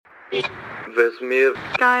Vesmir.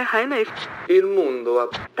 Sky Highway. Il mondo a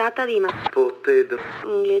Data Dima. poter.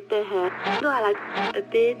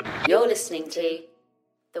 You're listening to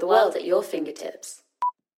The World at Your Fingertips.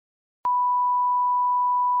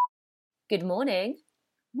 Good morning.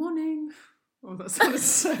 Morning. Oh, that sounded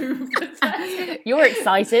so pathetic. You're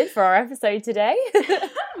excited for our episode today.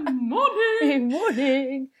 Morning.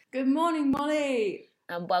 Morning. Good morning, Molly.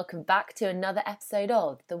 And welcome back to another episode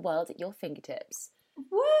of The World at Your Fingertips.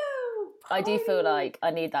 Woo! I do feel like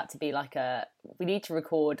I need that to be like we need to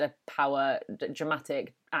record a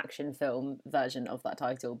dramatic action film version of that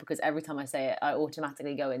title, because every time I say it, I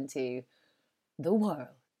automatically go into The World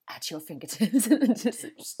at Your Fingertips.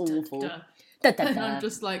 It's awful. And I'm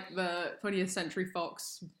just like the 20th Century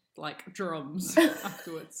Fox, like, drums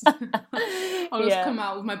afterwards. I'll just come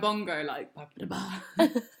out with my bongo, like,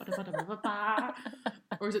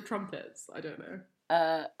 or is it trumpets? I don't know.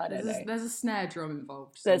 I don't know. There's a snare drum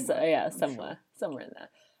involved. Somewhere Sure. in there.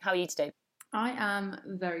 How are you today? I am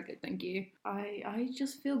very good, thank you. I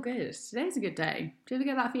just feel good. Today's a good day. Do you ever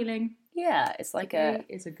get that feeling? Yeah, it's like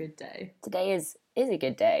It's a good day. Today is a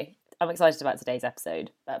good day. I'm excited about today's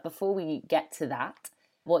episode. But before we get to that,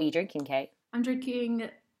 what are you drinking, Kate? I'm drinking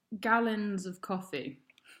gallons of coffee,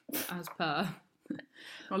 as per.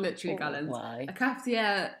 Not literally gallons. Why? A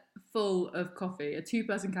cafetiere full of coffee, a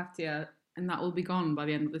 2-person cafetiere, and that will be gone by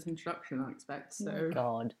the end of this introduction, I expect. So, Oh,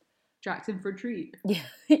 God. Jack's in for a treat. Yeah,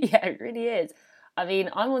 it really is. I mean,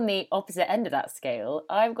 I'm on the opposite end of that scale.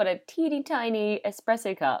 I've got a teeny tiny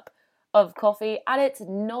espresso cup of coffee, and it's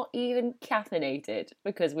not even caffeinated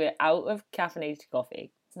because we're out of caffeinated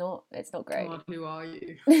coffee. It's not great. God, who are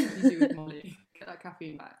you? What do you do with Molly? Get that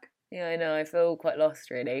caffeine back. Yeah, I know. I feel quite lost,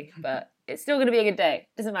 really, but it's still going to be a good day.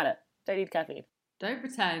 Doesn't matter. Don't need caffeine. Don't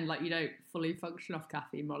pretend like you don't fully function off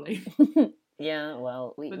caffeine, Molly. Yeah,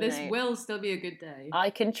 well, but this will still be a good day.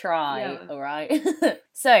 I can try, Yeah. all right?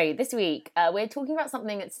 So, this week, we're talking about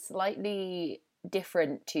something that's slightly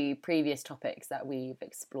different to previous topics that we've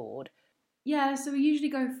explored. Yeah, so we usually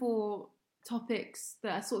go for topics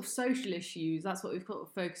that are sort of social issues. That's what we've sort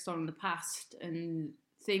of focused on in the past, and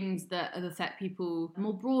things that affect people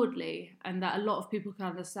more broadly and that a lot of people can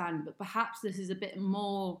understand. But perhaps this is a bit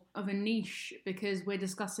more of a niche because we're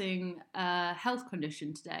discussing a health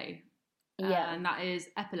condition today. Yeah. And that is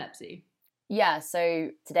epilepsy. Yeah,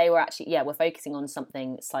 so today we're focusing on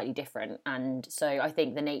something slightly different. And so I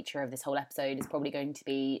think the nature of this whole episode is probably going to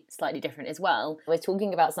be slightly different as well. We're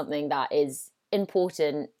talking about something that is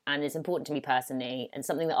important and is important to me personally, and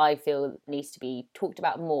something that I feel needs to be talked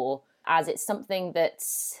about more, as it's something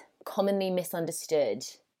that's commonly misunderstood,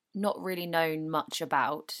 not really known much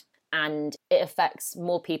about, and it affects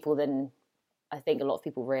more people than I think a lot of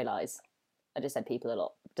people realise. I just said people a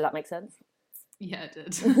lot. Does that make sense? Yeah, it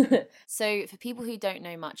did. So for people who don't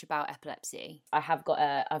know much about epilepsy, I've got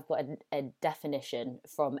a definition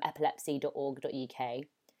from epilepsy.org.uk.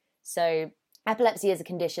 So epilepsy is a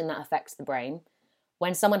condition that affects the brain.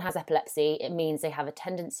 When someone has epilepsy, it means they have a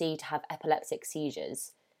tendency to have epileptic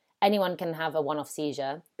seizures. Anyone can have a one-off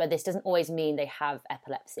seizure, but this doesn't always mean they have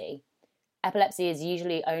epilepsy. Epilepsy is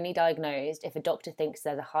usually only diagnosed if a doctor thinks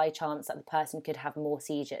there's a high chance that the person could have more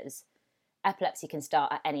seizures. Epilepsy can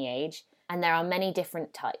start at any age, and there are many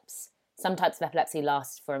different types. Some types of epilepsy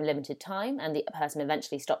last for a limited time, and the person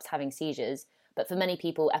eventually stops having seizures, but for many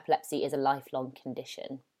people, epilepsy is a lifelong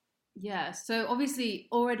condition. Yeah, so obviously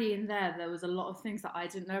already in there was a lot of things that I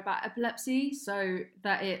didn't know about epilepsy, so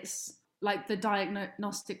that it's like the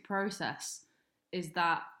diagnostic process is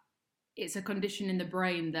that it's a condition in the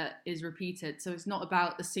brain that is repeated. So it's not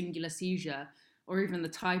about the singular seizure or even the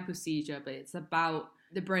type of seizure, but it's about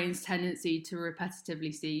the brain's tendency to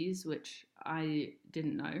repetitively seize, which I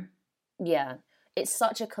didn't know. Yeah, it's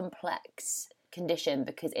such a complex condition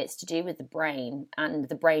because it's to do with the brain, and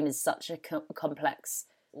the brain is such a complex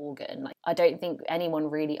organ. Like, I don't think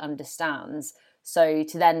anyone really understands. So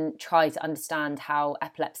to then try to understand how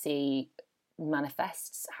epilepsy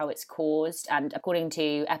manifests, how it's caused, and according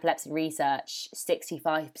to epilepsy research,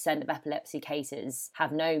 65% of epilepsy cases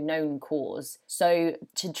have no known cause. So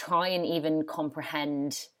to try and even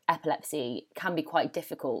comprehend epilepsy can be quite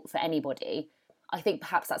difficult for anybody. I think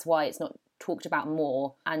perhaps that's why it's not talked about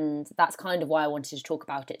more, and that's kind of why I wanted to talk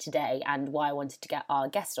about it today, and why I wanted to get our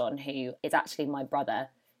guest on, who is actually my brother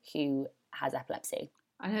who has epilepsy.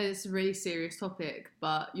 I know it's a really serious topic,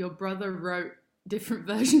 but your brother wrote different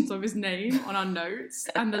versions of his name on our notes,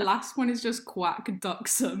 and the last one is just Quack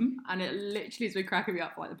Ducksome, and it literally has been cracking me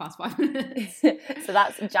up for like the past 5 minutes. So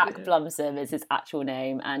that's Jack Blumsom is his actual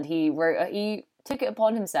name, and he took it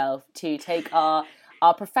upon himself to take our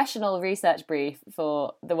professional research brief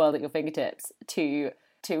for The World at Your Fingertips to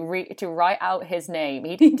to write out his name.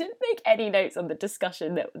 He didn't make any notes on the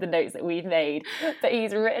discussion, the notes that we've made, but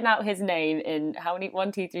he's written out his name in how many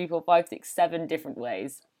 1, 2, 3, 4, 5, 6, 7 different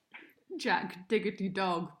ways. Jack Diggity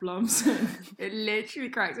Dog Blumsom. It literally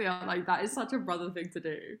cracks me up. Like, that is such a brother thing to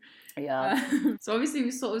do. Yeah. So obviously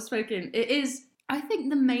we've sort of spoken. It is, I think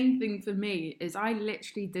the main thing for me is I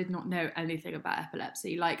literally did not know anything about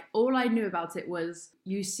epilepsy. Like, all I knew about it was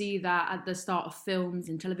you see that at the start of films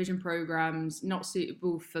and television programs, not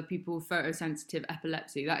suitable for people with photosensitive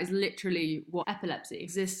epilepsy. That is literally what epilepsy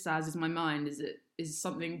exists as, is my mind, is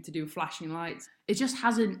something to do with flashing lights. It just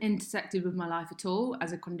hasn't intersected with my life at all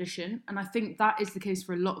as a condition. And I think that is the case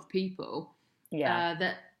for a lot of people. Yeah.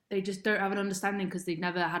 That they just don't have an understanding because they've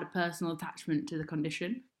never had a personal attachment to the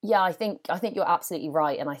condition. Yeah, I think you're absolutely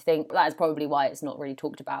right, and I think that is probably why it's not really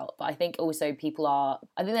talked about. But I think also I think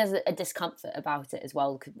there's a discomfort about it as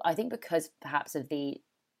well. I think because perhaps of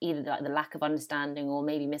either like the lack of understanding or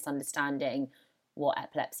maybe misunderstanding what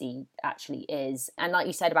epilepsy actually is. And like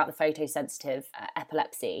you said about the photosensitive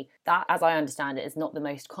epilepsy, that, as I understand it, is not the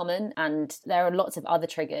most common. And there are lots of other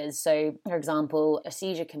triggers. So, for example, a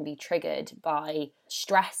seizure can be triggered by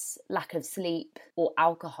stress, lack of sleep, or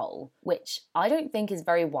alcohol, which I don't think is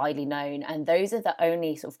very widely known. And those are the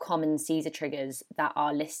only sort of common seizure triggers that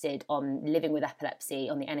are listed on Living with Epilepsy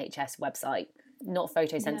on the NHS website, not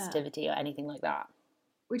photosensitivity or anything like that.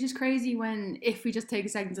 Which is crazy if we just take a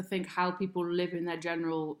second to think how people live in their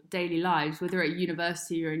general daily lives, whether at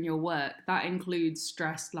university or in your work, that includes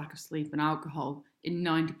stress, lack of sleep, and alcohol in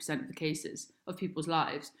 90% of the cases of people's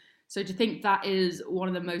lives. So to think that is one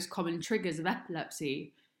of the most common triggers of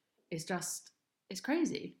epilepsy is it's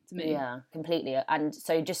crazy to me. Yeah, completely. And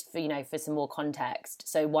so just for some more context,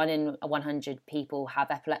 so 1 in 100 people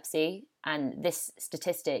have epilepsy, and this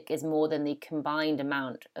statistic is more than the combined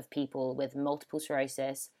amount of people with multiple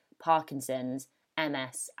sclerosis, Parkinson's,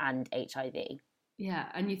 MS, and HIV. Yeah,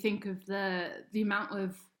 and you think of the amount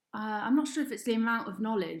of, I'm not sure if it's the amount of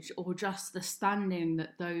knowledge or just the standing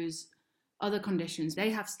that those other conditions, they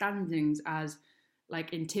have standings as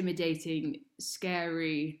like intimidating,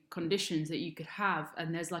 scary conditions that you could have,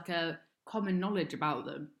 and there's like a common knowledge about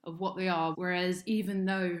them of what they are, whereas even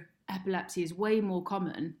though epilepsy is way more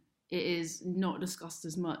common, it is not discussed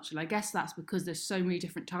as much. And I guess that's because there's so many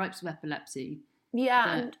different types of epilepsy.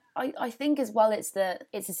 Yeah, and I think as well it's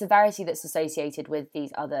a severity that's associated with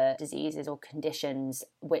these other diseases or conditions,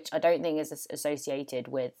 which I don't think is associated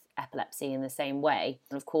with epilepsy in the same way.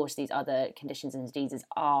 And of course, these other conditions and diseases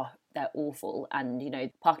they're awful,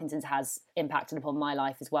 and Parkinson's has impacted upon my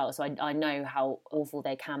life as well, so I know how awful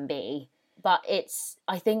they can be. But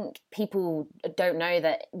I think people don't know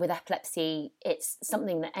that with epilepsy, it's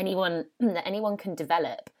something that anyone can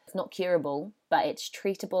develop. It's not curable, but it's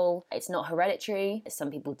treatable. It's not hereditary.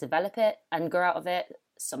 Some people develop it and grow out of it.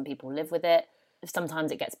 Some people live with it.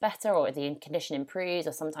 Sometimes it gets better or the condition improves,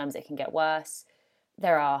 or sometimes it can get worse.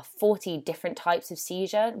 There are 40 different types of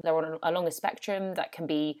seizure. They're along a spectrum that can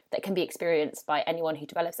be experienced by anyone who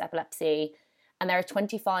develops epilepsy. And there are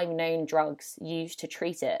 25 known drugs used to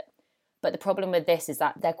treat it. But the problem with this is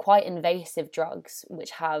that they're quite invasive drugs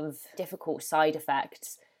which have difficult side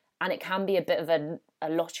effects, and it can be a bit of a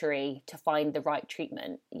lottery to find the right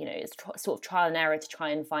treatment. It's sort of trial and error to try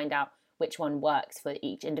and find out which one works for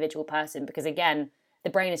each individual person, because again,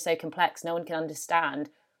 the brain is so complex, no one can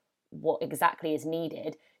understand what exactly is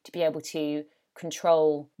needed to be able to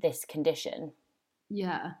control this condition.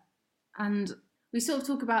 Yeah, and we sort of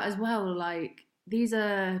talk about as well, like, these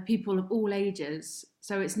are people of all ages,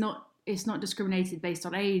 so it's not discriminated based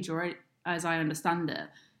on age, or as I understand it.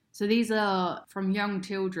 So these are from young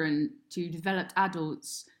children to developed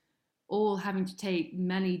adults, all having to take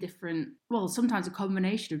many different, well, sometimes a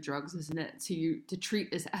combination of drugs, isn't it, to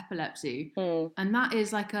treat this epilepsy. And that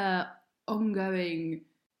is like a ongoing,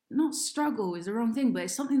 not struggle is the wrong thing, but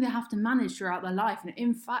it's something they have to manage throughout their life, and it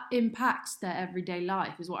in fact impacts their everyday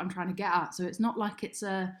life, is what I'm trying to get at. So it's not like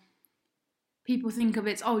people think of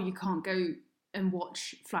it, you can't go and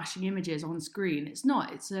watch flashing images on screen. It's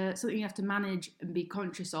not. It's something you have to manage and be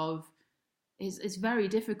conscious of. It's very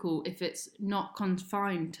difficult if it's not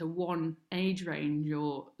confined to one age range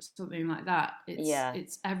or something like that.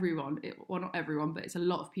 It's everyone. Well, not everyone, but it's a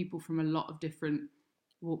lot of people from a lot of different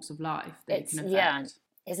walks of life that it can affect. Yeah,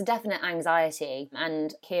 it's a definite anxiety.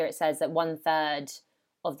 And here it says that 1/3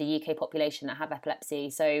 of the UK population that have epilepsy.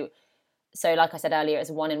 So like I said earlier, it's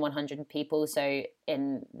 1 in 100 people. So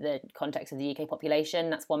in the context of the UK population,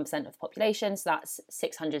 that's 1% of the population. So that's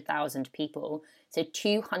 600,000 people. So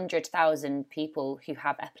 200,000 people who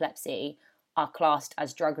have epilepsy are classed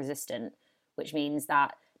as drug resistant, which means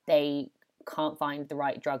that they can't find the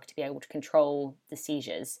right drug to be able to control the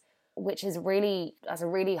seizures, which is that's a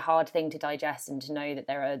really hard thing to digest, and to know that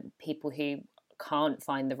there are people who can't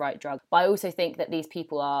find the right drug. But I also think that these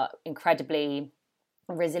people are incredibly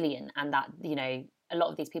resilient, and that, you know, a lot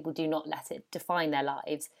of these people do not let it define their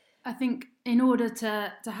lives. I think in order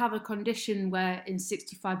to have a condition where in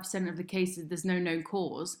 65% of the cases there's no known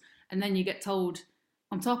cause, and then you get told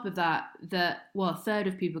on top of that, a third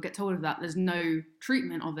of people get told of that, there's no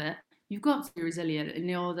treatment of it, you've got to be resilient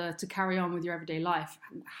in order to carry on with your everyday life.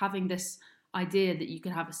 Having this idea that you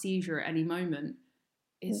can have a seizure at any moment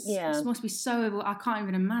it must be so, I can't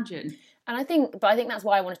even imagine. And I think that's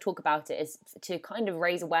why I want to talk about it, is to kind of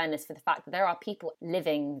raise awareness for the fact that there are people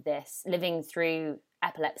living through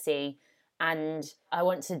epilepsy, and I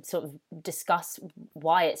want to sort of discuss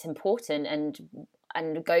why it's important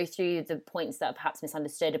and go through the points that are perhaps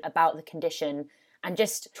misunderstood about the condition, and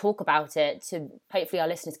just talk about it, to hopefully our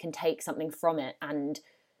listeners can take something from it and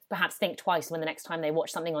perhaps think twice when the next time they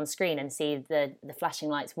watch something on screen and see the flashing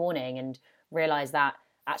lights warning, and realise that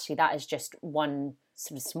actually that is just one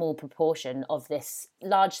sort of small proportion of this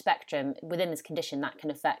large spectrum within this condition that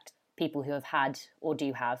can affect people who have had or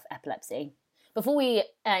do have epilepsy. Before we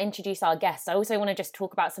introduce our guests, I also want to just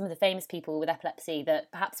talk about some of the famous people with epilepsy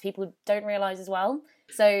that perhaps people don't realise as well.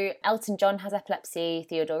 So Elton John has epilepsy,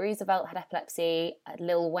 Theodore Roosevelt had epilepsy,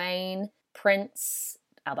 Lil Wayne, Prince,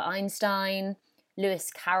 Albert Einstein,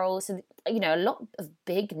 Lewis Carroll. So, you know, a lot of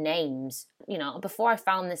big names. You know, before I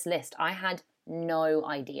found this list, I had no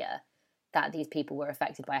idea that these people were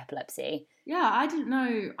affected by epilepsy. Yeah, I didn't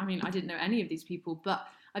know any of these people, but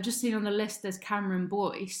I've just seen on the list there's Cameron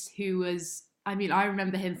Boyce, who was, I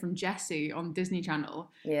remember him from Jessie on Disney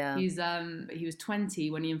Channel. Yeah. He was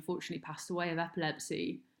 20 when he unfortunately passed away of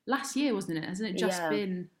epilepsy. Last year, wasn't it? Hasn't it just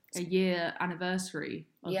been a year anniversary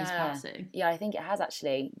of his passing? Yeah, I think it has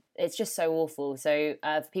actually. It's just so awful. So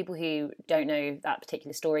for people who don't know that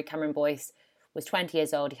particular story, Cameron Boyce was 20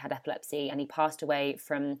 years old, he had epilepsy, and he passed away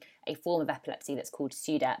from a form of epilepsy that's called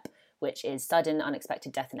SUDEP, which is sudden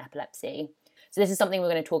unexpected death in epilepsy. So this is something we're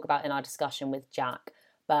going to talk about in our discussion with Jack.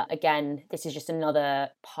 But again, this is just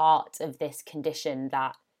another part of this condition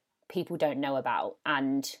that people don't know about,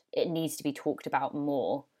 and it needs to be talked about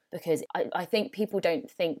more, because I think people don't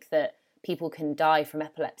think that people can die from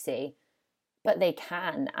epilepsy, but they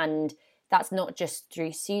can. And that's not just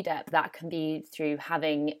through SUDEP, that can be through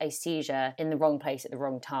having a seizure in the wrong place at the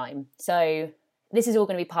wrong time. So this is all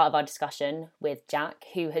going to be part of our discussion with Jack,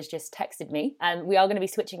 who has just texted me. And we are going to be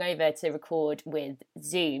switching over to record with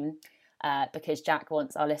Zoom because Jack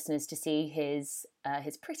wants our listeners to see his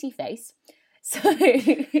pretty face. So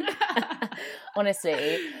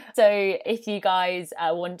honestly, so if you guys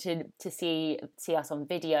wanted to see us on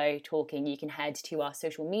video talking, you can head to our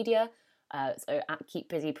social media. So at Keep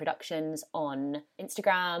Busy Productions on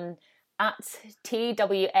Instagram, at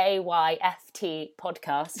TWAYFT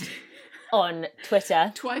Podcast on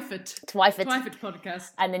Twitter. Twyford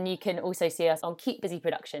Podcast. And then you can also see us on Keep Busy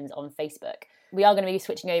Productions on Facebook. We are going to be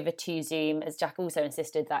switching over to Zoom, as Jack also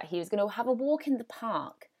insisted that he was going to have a walk in the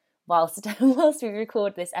park whilst we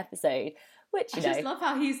record this episode. Which, you know, I just love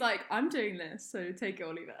how he's like, I'm doing this, so take it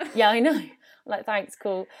or leave it. Yeah, I know. I'm like, thanks,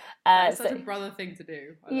 cool. It's such a brother thing to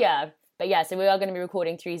do. Yeah. But yeah, so we are going to be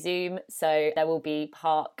recording through Zoom, so there will be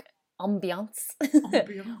park ambiance.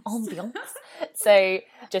 So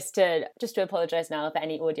just to apologise now for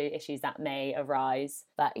any audio issues that may arise.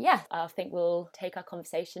 But yeah, I think we'll take our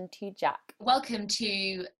conversation to Jack. Welcome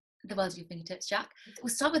to the world of your fingertips, Jack.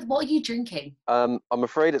 We'll start with, what are you drinking? I'm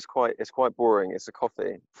afraid it's quite boring. It's a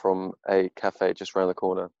coffee from a cafe just around the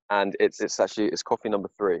corner, and it's coffee number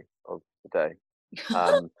 3 of the day.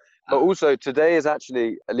 But also today is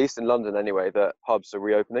actually, at least in London anyway, that pubs are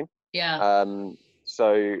reopening. Yeah.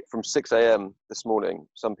 So from 6 a.m. this morning,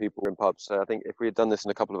 some people were in pubs. So I think if we had done this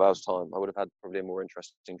in a couple of hours' time, I would have had probably a more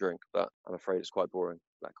interesting drink. But I'm afraid it's quite boring,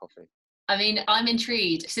 black coffee. I mean, I'm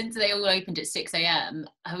intrigued. Since they all opened at 6 a.m,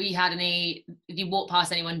 have you walked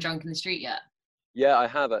past anyone drunk in the street yet? Yeah, I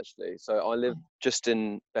have actually. So I live just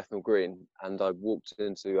in Bethnal Green, and I walked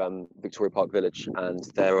into Victoria Park Village, and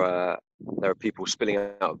there are people spilling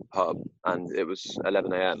out of the pub, and it was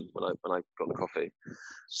 11 a.m. when I got the coffee.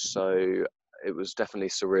 So it was definitely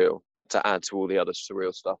surreal, to add to all the other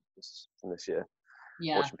surreal stuff from this year.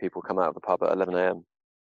 Yeah. Watching people come out of the pub at 11 a.m.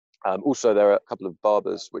 Also, there are a couple of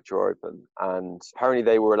barbers which are open, and apparently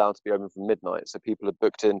they were allowed to be open from midnight. So people had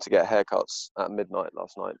booked in to get haircuts at midnight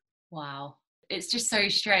last night. Wow. It's just so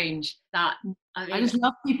strange that, I just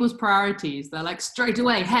love people's priorities. They're like, straight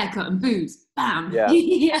away, haircut and booze, bam. Yeah.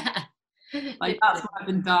 Yeah. Like, that's what I've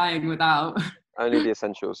been dying without. Only the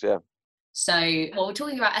essentials, yeah. So, well, we're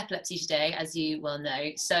talking about epilepsy today, as you well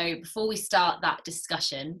know. So before we start that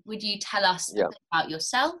discussion, would you tell us a bit about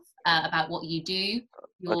yourself, about what you do?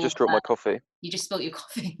 I just dropped my coffee. You just spilled your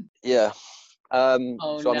coffee. Yeah.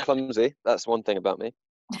 Oh, so no. I'm clumsy. That's one thing about me.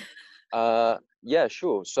 Yeah,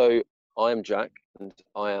 sure. So I am Jack, and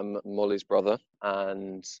I am Molly's brother,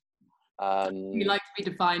 and You like to be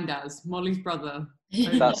defined as Molly's brother.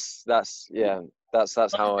 that's how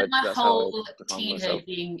I define myself.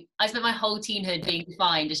 I spent my whole teenhood being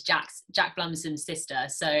defined as Jack Blumsom's sister.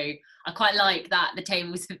 So I quite like that the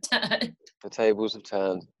tables have turned. The tables have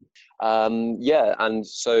turned. Yeah, and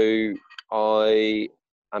so I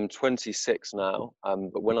am 26 now.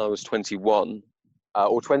 But when I was 21,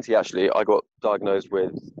 or 20 actually, I got diagnosed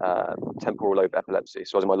with temporal lobe epilepsy.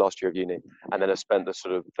 So I was in my last year of uni, and then I spent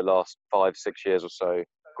the last 5-6 years or so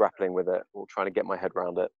grappling with it, or trying to get my head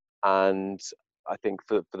around it. And I think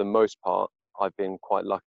for the most part, I've been quite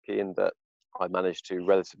lucky in that I managed to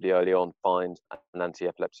relatively early on find an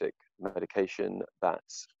anti-epileptic medication that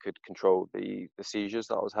could control the seizures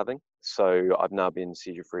that I was having. So I've now been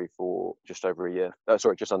seizure-free for just under a year.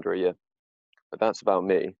 But that's about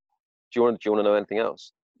me. Do you want to know anything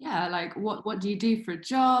else? Yeah, like what do you do for a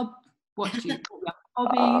job? What do you have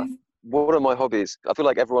hobbies? What are my hobbies? I feel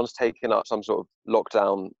like everyone's taken up some sort of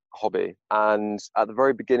lockdown hobby. And at the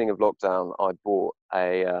very beginning of lockdown, I bought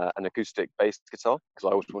an acoustic bass guitar because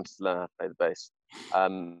I always wanted to learn how to play the bass.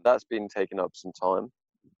 That's been taking up some time.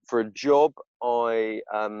 For a job, I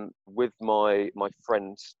with my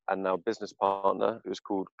friend and now business partner, who's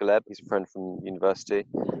called Gleb. He's a friend from university.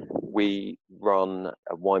 We run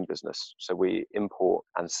a wine business, so we import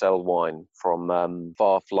and sell wine from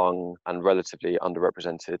far-flung and relatively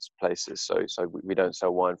underrepresented places. So we don't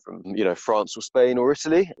sell wine from France or Spain or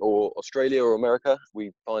Italy or Australia or America.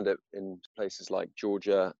 We find it in places like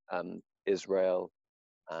Georgia, Israel,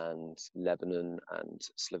 and Lebanon and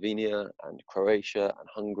Slovenia and Croatia and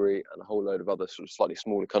Hungary and a whole load of other sort of slightly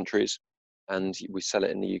smaller countries, and we sell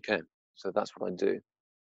it in the UK. So that's what I do.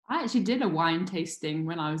 I actually did a wine tasting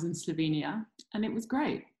when I was in Slovenia, and it was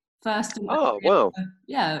great. First,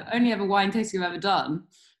 only ever wine tasting I've ever done,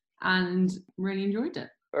 and really enjoyed it.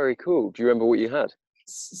 Very cool. Do you remember what you had?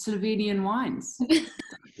 Slovenian wines.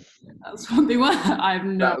 That's what they were.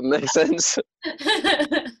 That makes sense.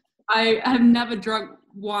 I have never drunk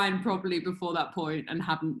wine properly before that point, and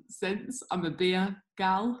haven't since. I'm a beer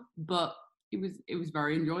gal, but it was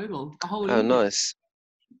very enjoyable. Oh, nice.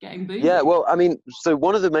 Getting boozy. Yeah, well, I mean, so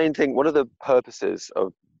one of the purposes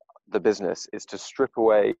of the business is to strip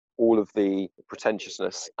away all of the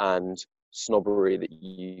pretentiousness and snobbery that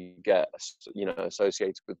you get,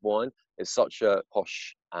 associated with wine. It's such a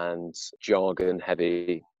posh and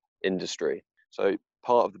jargon-heavy industry. So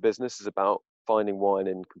part of the business is about finding wine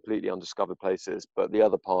in completely undiscovered places, but the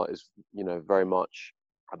other part is, very much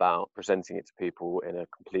about presenting it to people in a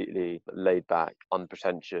completely laid back,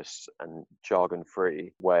 unpretentious and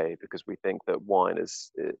jargon-free way, because we think that wine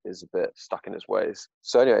is a bit stuck in its ways.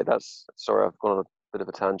 So anyway, sorry, I've gone on a bit of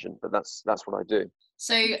a tangent, but that's what I do.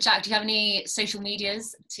 So Jack, do you have any social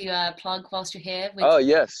medias to plug whilst you're here? Oh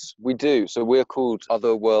yes, we do. So we're called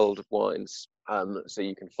Otherworld Wines. So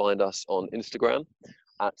you can find us on Instagram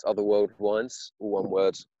at Otherworld Wines, all one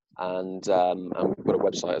word, and we've got a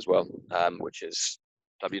website as well, which is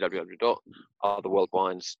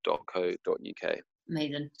www.otherworldwines.co.uk.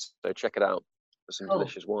 Amazing. So check it out for some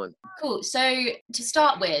delicious wine. Cool. So to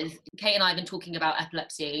start with, Kate and I have been talking about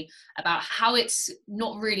epilepsy, about how it's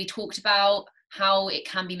not really talked about, how it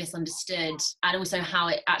can be misunderstood, and also how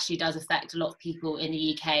it actually does affect a lot of people in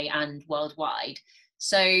the UK and worldwide.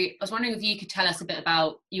 So I was wondering if you could tell us a bit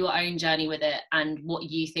about your own journey with it and what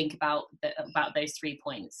you think about those 3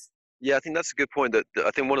 points. Yeah, I think that's a good point. That I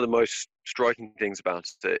think one of the most striking things about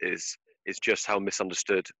it is just how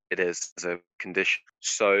misunderstood it is as a condition.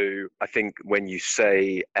 So I think when you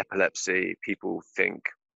say epilepsy, people think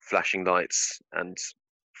flashing lights and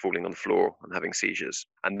falling on the floor and having seizures.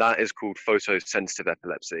 And that is called photosensitive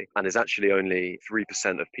epilepsy. And is actually only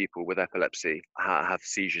 3% of people with epilepsy have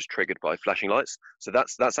seizures triggered by flashing lights. So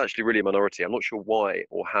that's actually really a minority. I'm not sure why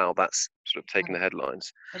or how that's sort of taken the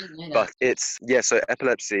headlines. I didn't know that. But so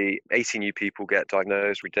epilepsy, 18 new people get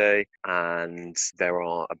diagnosed every day, and there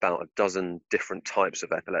are about a dozen different types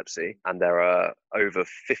of epilepsy, and there are over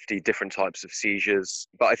 50 different types of seizures.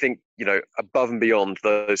 But I think, above and beyond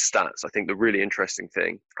those stats, I think the really interesting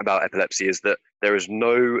thing about epilepsy is that there is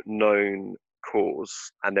no known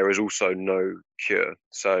cause, and there is also no cure.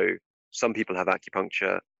 So some people have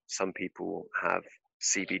acupuncture, some people have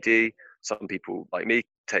CBD, some people, like me,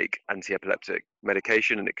 take anti-epileptic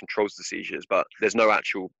medication and it controls the seizures, but there's no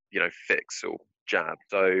actual, fix or jab.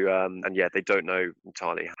 So, and yeah, they don't know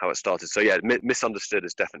entirely how it started. So yeah, misunderstood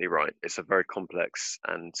is definitely right. It's a very complex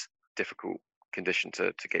and difficult condition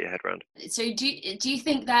to get your head around. So do you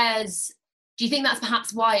think that's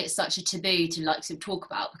perhaps why it's such a taboo to like sort of talk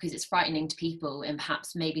about, because it's frightening to people, and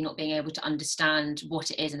perhaps maybe not being able to understand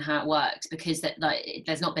what it is and how it works, because that like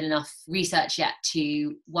there's not been enough research yet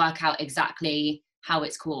to work out exactly how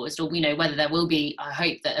it's caused, or whether there will be. I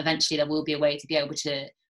hope that eventually there will be a way to be able to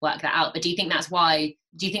work that out. But do you think that's why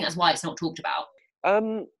it's not talked about?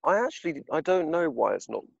 I don't know why it's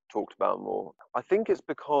not talked about more. I think it's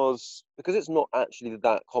because it's not actually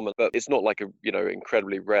that common, but it's not like a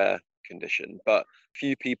incredibly rare condition, but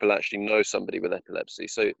few people actually know somebody with epilepsy,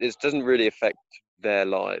 so it doesn't really affect their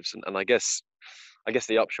lives. And I guess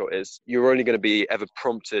the upshot is you're only going to be ever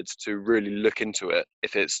prompted to really look into it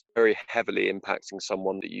if it's very heavily impacting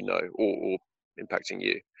someone that you know, or impacting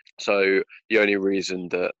you. So the only reason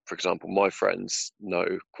that, for example, my friends know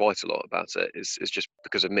quite a lot about it is just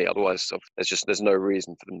because of me. Otherwise, there's no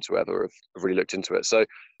reason for them to ever have really looked into it. So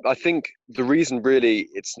I think the reason really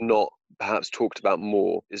it's not perhaps talked about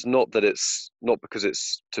more is not because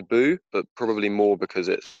it's taboo, but probably more because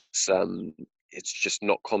it's just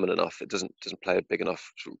not common enough. It doesn't play a big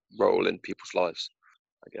enough role in people's lives,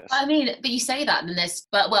 I guess. I mean, but you say that, and there's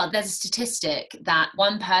a statistic that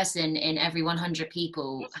 1 person in every 100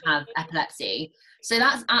 people have epilepsy. So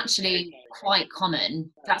that's actually quite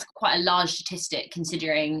common. That's quite a large statistic,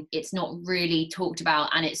 considering it's not really talked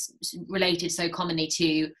about, and it's related so commonly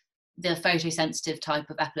to the photosensitive type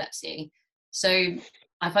of epilepsy. So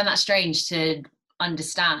I find that strange to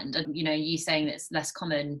understand. And you saying that it's less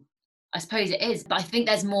common, I suppose it is, but I think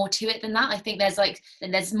there's more to it than that. I think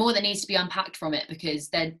there's more that needs to be unpacked from it, because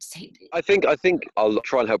I think I'll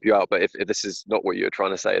try and help you out, but if this is not what you're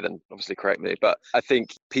trying to say, then obviously correct me. But I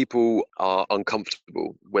think people are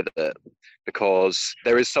uncomfortable with it because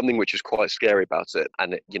there is something which is quite scary about it,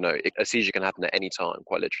 and a seizure can happen at any time,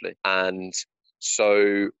 quite literally, and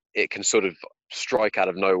so it can sort of strike out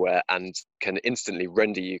of nowhere and can instantly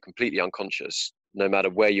render you completely unconscious, no matter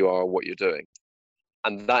where you are or what you're doing.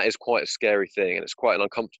 And that is quite a scary thing, and it's quite an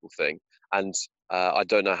uncomfortable thing. And I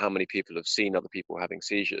don't know how many people have seen other people having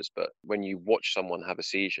seizures, but when you watch someone have a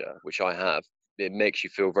seizure, which I have, it makes you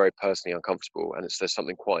feel very personally uncomfortable, and there's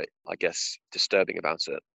something quite, I guess, disturbing about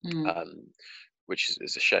it, which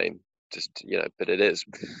is a shame. But it is.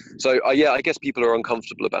 So yeah, I guess people are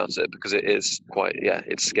uncomfortable about it because it is quite,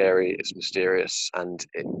 it's scary, it's mysterious, and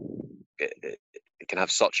it can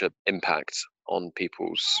have such an impact on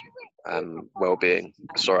people's well-being.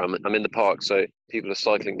 Sorry, I'm in the park, so people are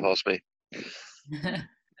cycling past me.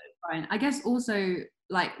 Fine. I guess also,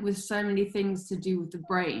 like, with so many things to do with the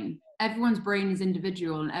brain, everyone's brain is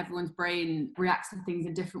individual and everyone's brain reacts to things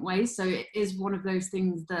in different ways. So it is one of those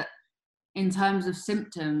things that, in terms of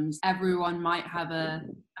symptoms, everyone might have as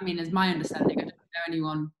my understanding, I don't know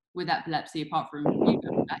anyone with epilepsy apart from you.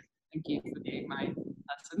 Thank you for being my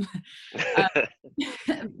person.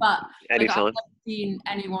 But I've never seen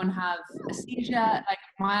anyone have a seizure. Like,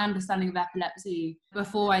 my understanding of epilepsy,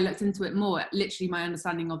 before I looked into it more, literally my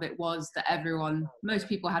understanding of it was that most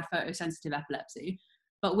people had photosensitive epilepsy.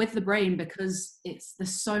 But with the brain, because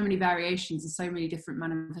there's so many variations and so many different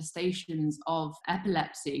manifestations of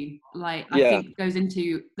epilepsy, I think it goes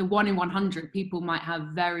into the 1 in 100 people might have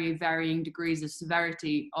very varying degrees of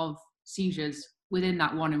severity of seizures within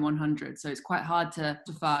that 1 in 100. So it's quite hard to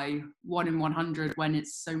defy 1 in 100 when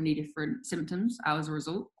it's so many different symptoms as a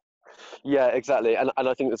result. Yeah, exactly. And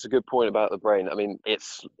I think that's a good point about the brain. I mean,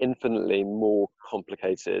 it's infinitely more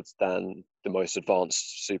complicated than the most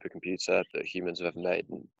advanced supercomputer that humans have ever made.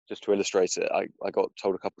 And just to illustrate it, I got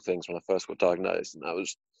told a couple of things when I first got diagnosed, and that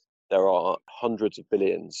was there are hundreds of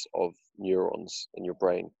billions of neurons in your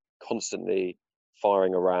brain constantly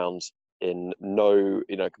firing around in no,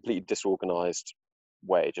 completely disorganized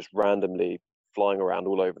way, just randomly flying around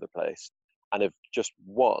all over the place. And if just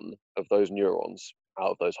one of those neurons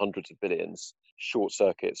out of those hundreds of billions short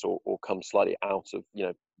circuits or comes slightly out of,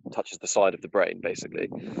 touches the side of the brain, basically,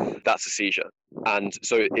 that's a seizure. And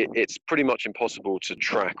so it's pretty much impossible to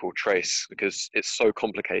track or trace because it's so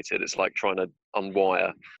complicated. It's like trying to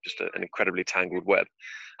unwire just an incredibly tangled web.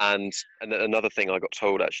 And another thing I got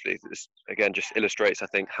told, actually, this again just illustrates, I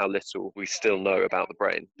think, how little we still know about the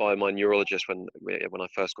brain by my neurologist when I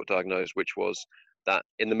first got diagnosed, which was that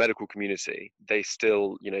in the medical community, they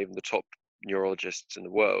still, even the top neurologists in the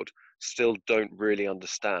world still don't really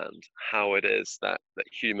understand how it is that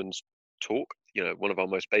humans talk. one of our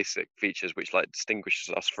most basic features, which like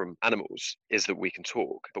distinguishes us from animals, is that we can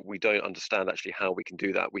talk, but we don't understand actually how we can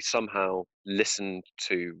do that. We somehow listen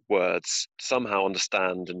to words, somehow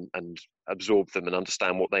understand and absorb them and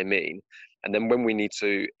understand what they mean. And then when we need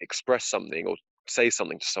to express something or say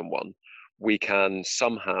something to someone, we can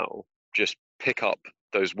somehow just pick up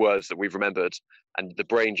those words that we've remembered, and the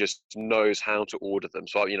brain just knows how to order them.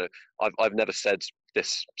 So, I've never said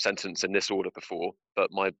this sentence in this order before,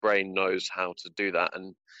 but my brain knows how to do that,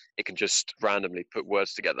 and it can just randomly put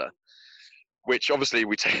words together, which obviously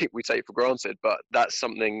we take for granted, but that's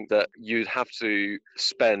something that you'd have to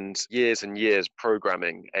spend years and years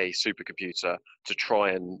programming a supercomputer to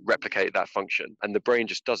try and replicate that function. And the brain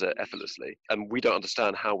just does it effortlessly. And we don't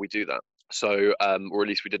understand how we do that. So, or at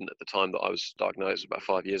least we didn't at the time that I was diagnosed about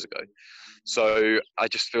 5 years ago. So I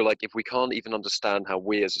just feel like if we can't even understand how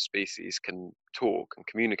we as a species can talk and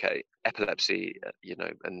communicate, epilepsy,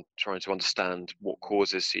 and trying to understand what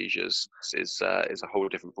causes seizures is a whole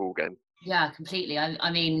different ballgame. Yeah, completely. I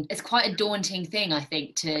mean, it's quite a daunting thing, I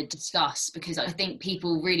think, to discuss, because I think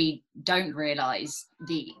people really don't realise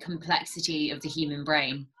the complexity of the human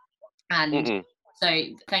brain. And so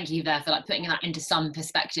thank you there for like putting that into some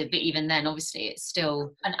perspective. But even then, obviously, it's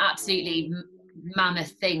still an absolutely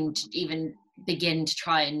mammoth thing to even begin to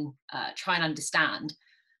try and understand.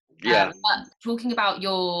 Yeah. But talking about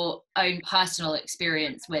your own personal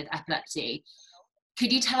experience with epilepsy,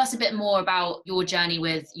 could you tell us a bit more about your journey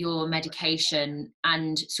with your medication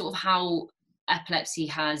and sort of how epilepsy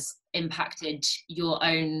has impacted your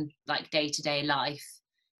own like day-to-day life?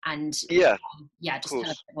 And just tell us a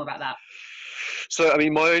bit more about that. So, I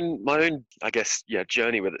mean, my own, I guess,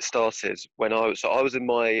 journey with it started when I was in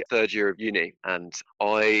my third year of uni, and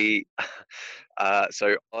I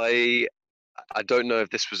don't know if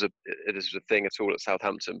this was a thing at all at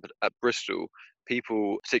Southampton, but at Bristol,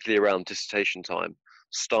 people, particularly around dissertation time,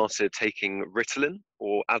 started taking Ritalin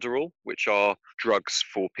or Adderall, which are drugs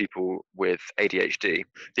for people with ADHD.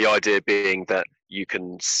 The idea being that you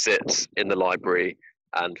can sit in the library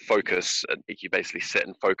and focus, and you basically sit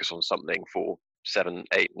and focus on something for 7,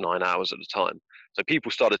 8, 9 hours at a time. So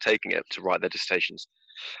people started taking it to write their dissertations.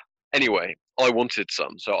 Anyway, I wanted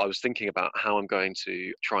some, so I was thinking about how I'm going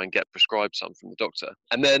to try and get prescribed some from the doctor.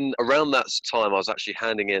 And then around that time, I was actually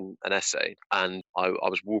handing in an essay, and I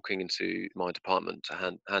was walking into my department to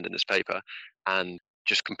hand in this paper, and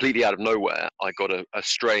just completely out of nowhere, I got a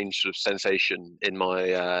strange sort of sensation in my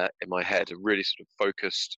head, a really sort of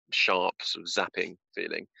focused, sharp sort of zapping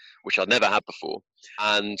feeling, which I'd never had before.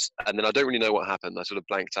 And then I don't really know what happened. I sort of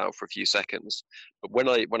blanked out for a few seconds. But when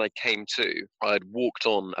I came to, I had walked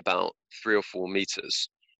on about 3 or 4 meters,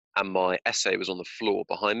 and my essay was on the floor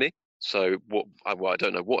behind me. So I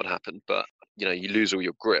don't know what had happened, but you lose all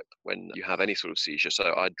your grip when you have any sort of seizure.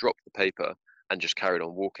 So I dropped the paper and just carried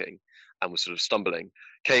on walking, and was sort of stumbling.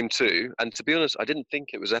 Came to, and to be honest, I didn't think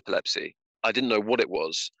it was epilepsy. I didn't know what it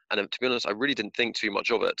was. And to be honest, I really didn't think too much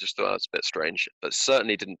of it. Just thought it was a bit strange, but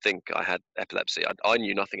certainly didn't think I had epilepsy. I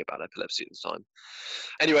knew nothing about epilepsy at the time.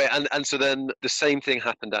 Anyway, and so then the same thing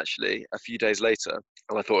happened actually a few days later.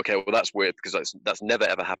 And I thought, okay, well, that's weird because that's never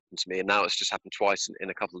ever happened to me. And now it's just happened twice in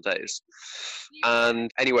a couple of days. And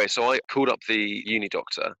anyway, so I called up the uni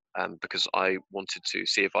doctor because I wanted to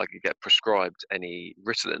see if I could get prescribed any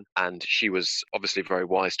Ritalin. And she was obviously very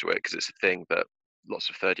wise to it because it's a thing that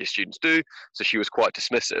lots of third year students do. So she was quite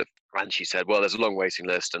dismissive. And she said, well, there's a long waiting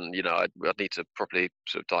list and, I'd need to properly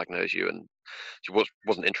sort of diagnose you. And she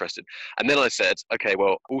wasn't interested. And then I said, okay,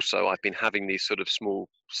 well, also I've been having these sort of small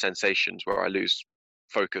sensations where I lose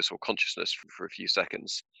focus or consciousness for a few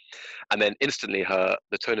seconds. And then instantly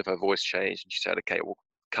the tone of her voice changed and she said, okay, well,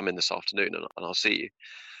 come in this afternoon and I'll see you.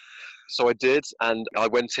 So I did, and I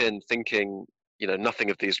went in thinking,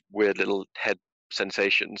 nothing of these weird little head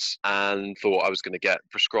sensations, and thought I was going to get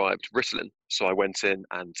prescribed Ritalin. So I went in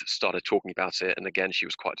and started talking about it, and again she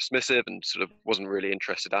was quite dismissive and sort of wasn't really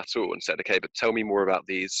interested at all, and said, okay, but tell me more about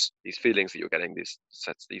these feelings that you're getting, these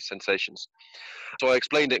sensations. So I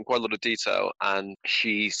explained it in quite a lot of detail, and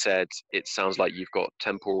she said, it sounds like you've got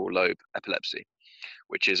temporal lobe epilepsy,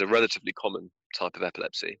 which is a relatively common type of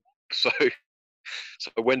epilepsy. So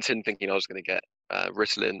I went in thinking I was going to get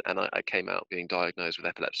Ritalin, and I came out being diagnosed with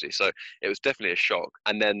epilepsy. So it was definitely a shock.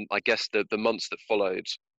 And then I guess the months that followed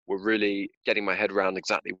were really getting my head around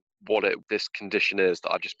exactly what this condition is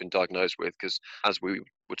that I've just been diagnosed with. Because as we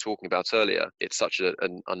were talking about earlier, it's such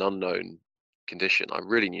an unknown condition. I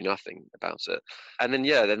really knew nothing about it. And then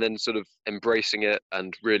then sort of embracing it,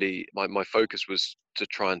 and really my focus was to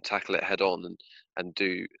try and tackle it head on and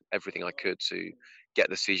do everything I could to get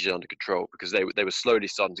the seizures under control, because they were slowly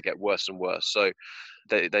starting to get worse and worse. So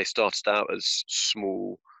they started out as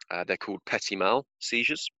small, they're called petit mal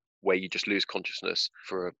seizures, where you just lose consciousness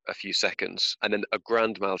for a few seconds. And then a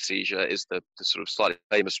grand mal seizure is the sort of slightly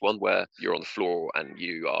famous one, where you're on the floor and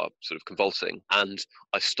you are sort of convulsing. And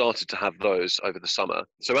I started to have those over the summer.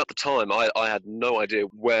 So at the time, I had no idea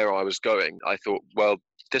where I was going. I thought, well,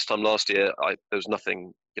 this time last year, there was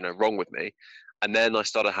nothing, wrong with me. And then I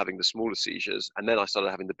started having the smaller seizures, and then I started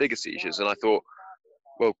having the bigger seizures. And I thought,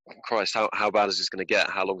 well, Christ, how bad is this going to get?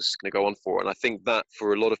 How long is this going to go on for? And I think that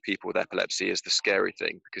for a lot of people with epilepsy is the scary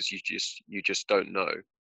thing, because you just don't know.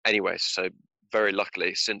 Anyway, so very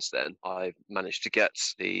luckily since then, I've managed to get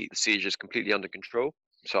the seizures completely under control.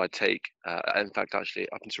 So I take, in fact, actually,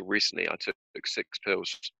 up until recently, I took 6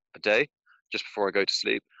 pills a day just before I go to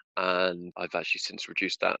sleep. And I've actually since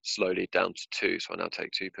reduced that slowly down to 2. So I now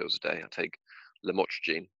take 2 pills a day. I take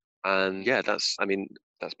lamotrigine. And yeah, that's been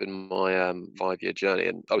my 5-year journey.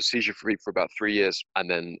 And I was seizure free for about 3 years. And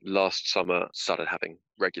then last summer started having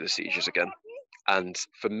regular seizures again. And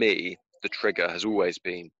for me, the trigger has always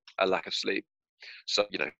been a lack of sleep. So,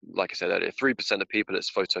 like I said earlier, 3% of people,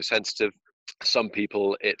 it's photosensitive. Some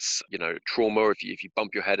people it's, trauma if you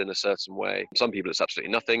bump your head in a certain way. Some people it's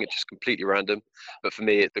absolutely nothing, it's just completely random. But for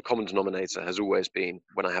me, the common denominator has always been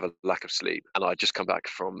when I have a lack of sleep. And I just come back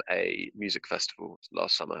from a music festival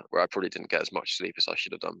last summer where I probably didn't get as much sleep as I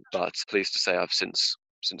should have done. But pleased to say I've since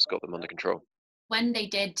got them under control. When they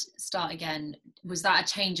did start again, was that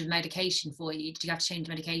a change of medication for you? Did you have to change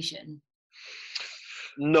medication?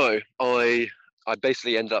 No, I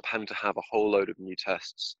basically end up having to have a whole load of new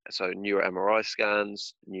tests. So newer MRI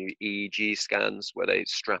scans, new EEG scans, where they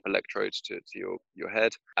strap electrodes to your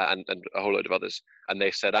head, and a whole load of others. And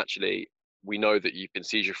they said, actually, we know that you've been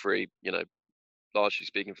seizure free, largely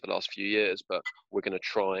speaking, for the last few years, but we're going to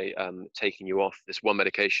try taking you off this one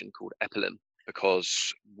medication called Epilim,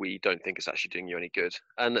 because we don't think it's actually doing you any good.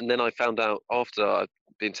 And then I found out after I've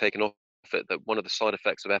been taken off it that one of the side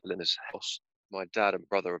effects of Epilim is loss. My dad and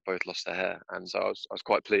brother have both lost their hair, and so I was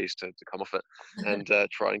quite pleased to come off it and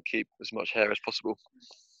try and keep as much hair as possible.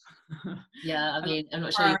 Yeah, I mean, I'm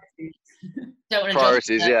not sure. Don't want to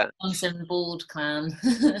Priorities, yeah. Blumsom bald clan.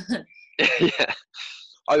 Yeah.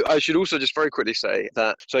 I should also just very quickly say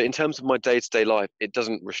that, so in terms of my day-to-day life, it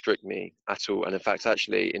doesn't restrict me at all. And in fact,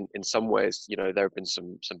 actually, in some ways, there have been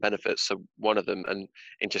some benefits. So one of them, and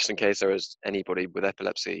just in case there is anybody with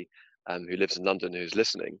epilepsy who lives in London who's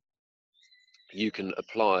listening, you can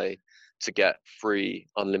apply to get free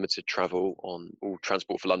unlimited travel on all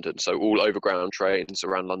Transport for London. So all overground trains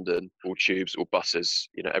around London, all tubes, all buses,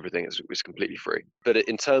 everything is completely free. But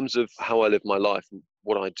in terms of how I live my life and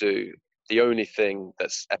what I do, the only thing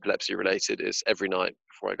that's epilepsy related is every night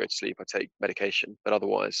before I go to sleep, I take medication. But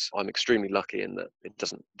otherwise, I'm extremely lucky in that it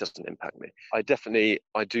doesn't impact me. I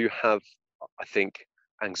do have, I think,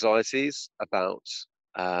 anxieties about,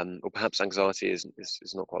 or perhaps anxiety is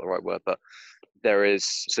not quite the right word, but there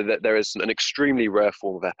is an extremely rare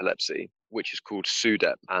form of epilepsy, which is called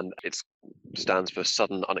SUDEP, and it stands for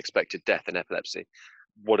sudden unexpected death in epilepsy.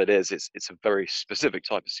 What it is, it's a very specific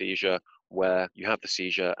type of seizure where you have the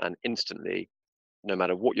seizure and instantly, no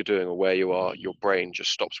matter what you're doing or where you are, your brain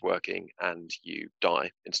just stops working and you die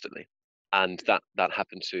instantly. And that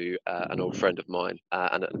happened to an old friend of mine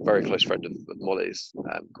and a very close friend of Molly's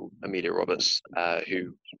called Amelia Roberts,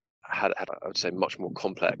 who had I would say much more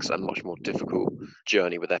complex and much more difficult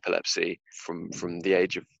journey with epilepsy from the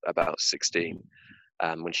age of about 16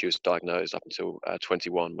 when she was diagnosed up until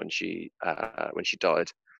 21 when she died,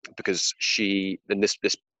 because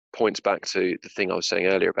this points back to the thing I was saying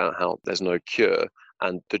earlier about how there's no cure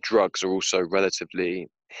and the drugs are also relatively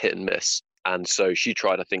hit and miss. And so she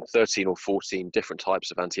tried, I think, 13 or 14 different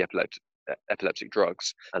types of anti-epileptic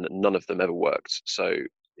drugs, and none of them ever worked. So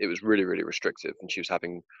it was really, really restrictive. And she was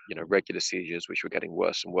having, regular seizures, which were getting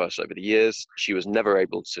worse and worse over the years. She was never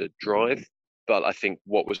able to drive. But I think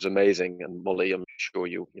what was amazing, and Molly, I'm sure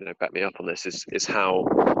you'll back me up on this, is how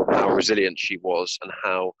resilient she was and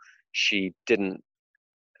how she didn't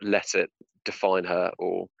let it define her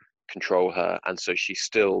or control her. And so she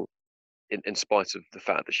still, in spite of the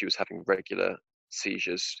fact that she was having regular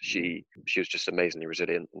seizures, she was just amazingly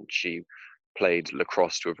resilient, and she played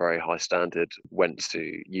lacrosse to a very high standard, went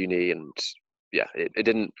to uni, and yeah, it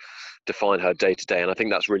didn't define her day to day. And I think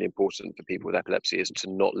that's really important for people with epilepsy, is to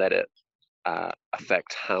not let it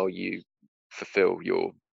affect how you fulfill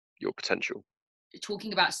your potential.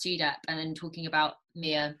 Talking about SUDEP and then talking about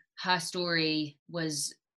Mia, her story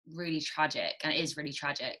was really tragic, and it is really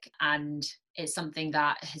tragic, and it's something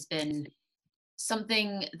that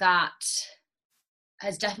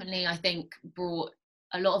has definitely, I think, brought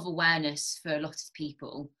a lot of awareness for a lot of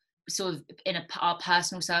people, sort of in our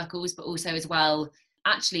personal circles, but also as well,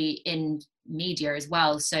 actually in media as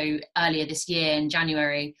well. So earlier this year in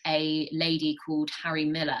January, a lady called Harry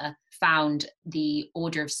Miller found the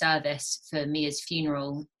order of service for Mia's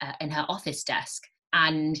funeral in her office desk.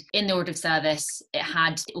 And in the order of service, it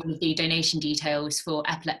had all of the donation details for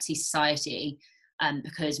Epilepsy Society,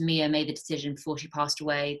 because Mia made the decision before she passed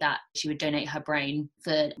away that she would donate her brain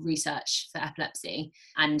for research for epilepsy.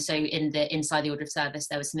 And so inside the order of service,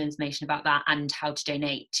 there was some information about that and how to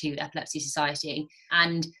donate to the Epilepsy Society.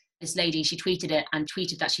 And this lady, she tweeted it and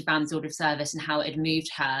tweeted that she found this order of service and how it had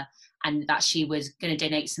moved her and that she was going to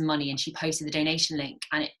donate some money, and she posted the donation link,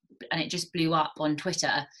 and it just blew up on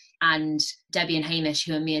Twitter. And Debbie and Hamish,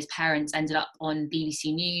 who are Mia's parents, ended up on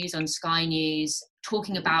BBC News, on Sky News,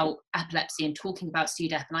 talking about epilepsy and talking about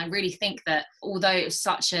SUDEP. And I really think that although it was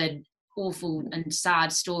such an awful and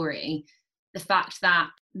sad story, the fact that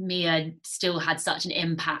Mia still had such an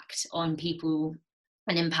impact on people,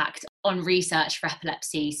 an impact on research for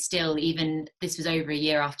epilepsy still, even this was over a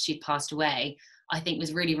year after she'd passed away, I think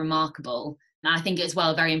was really remarkable. And I think it's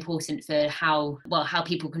very important for how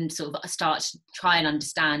people can sort of start to try and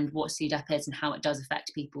understand what SUDEP is and how it does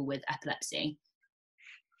affect people with epilepsy.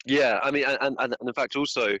 Yeah, I mean, and in fact,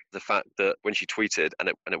 also the fact that when she tweeted and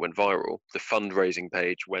it went viral, the fundraising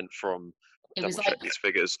page went from, It was double check these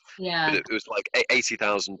figures, yeah, but it was like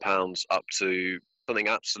 £80,000 up to something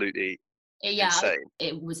absolutely insane.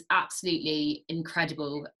 It was absolutely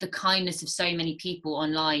incredible. The kindness of so many people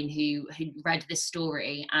online who read this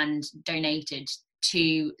story and donated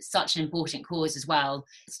to such an important cause as well.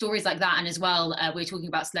 Stories like that, and as well, we were talking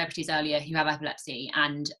about celebrities earlier who have epilepsy,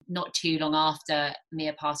 and not too long after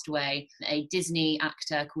Mia passed away, a Disney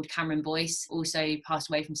actor called Cameron Boyce also passed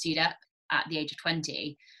away from SUDEP at the age of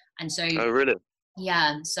 20. And so, oh really?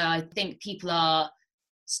 Yeah, so I think people are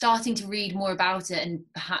starting to read more about it, and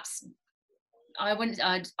perhaps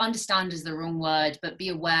I'd understand is the wrong word, but be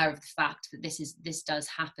aware of the fact that this does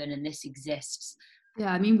happen and this exists.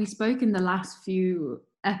 Yeah, I mean, we spoke in the last few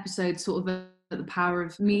episodes sort of about the power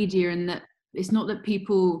of media, and that it's not that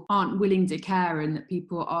people aren't willing to care and that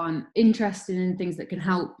people aren't interested in things that can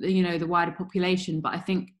help, the wider population. But I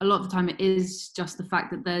think a lot of the time it is just the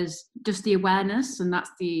fact that there's just the awareness, and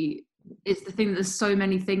it's the thing that there's so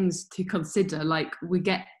many things to consider. Like, we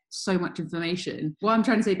get so much information. What I'm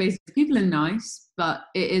trying to say basically, people are nice, but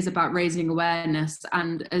it is about raising awareness.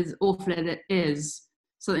 And as awful as it is,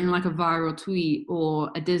 something like a viral tweet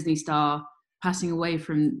or a Disney star passing away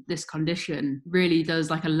from this condition really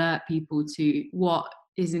does alert people to what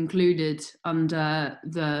is included under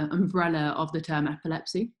the umbrella of the term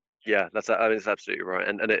epilepsy. Yeah, it's absolutely right,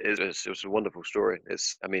 and it was a wonderful story.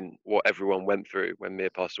 What everyone went through when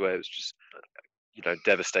Mia passed away was just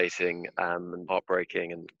devastating and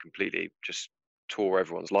heartbreaking, and completely just tore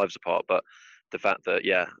everyone's lives apart. But the fact that,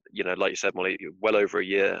 like you said, Molly, well over a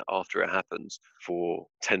year after it happens, for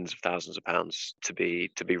tens of thousands of pounds to be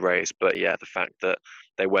raised. But yeah, the fact that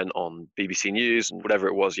they went on BBC News and whatever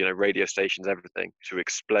it was, radio stations, everything, to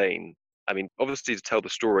explain. Obviously to tell the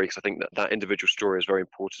story, because I think that individual story is very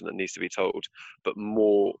important and needs to be told, but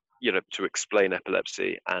more, to explain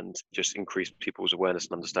epilepsy and just increase people's awareness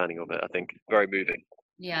and understanding of it. I think very moving.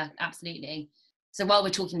 Yeah, absolutely. So while we're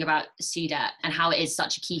talking about SUDEP and how it is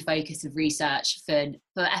such a key focus of research for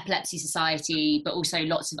Epilepsy Society, but also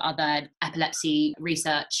lots of other epilepsy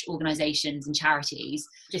research organisations and charities,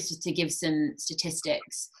 just to give some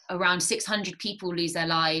statistics, around 600 people lose their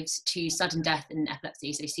lives to sudden death in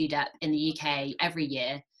epilepsy, so SUDEP, in the UK every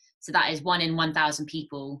year. So that is 1 in 1,000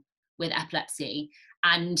 people with epilepsy.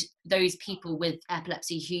 And those people with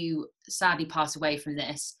epilepsy who sadly pass away from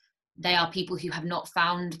this, they are people who have not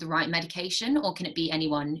found the right medication, or can it be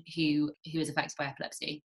anyone who is affected by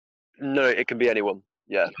epilepsy? No, it can be anyone.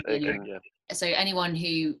 Yeah, So anyone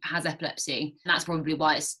who has epilepsy, and that's probably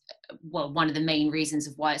why it's one of the main reasons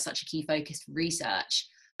of why it's such a key focus for research.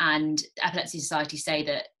 And Epilepsy Society say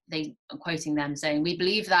that I'm quoting them saying, "We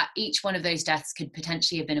believe that each one of those deaths could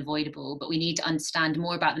potentially have been avoidable, but we need to understand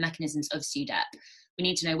more about the mechanisms of SUDEP. We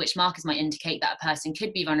need to know which markers might indicate that a person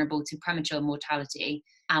could be vulnerable to premature mortality.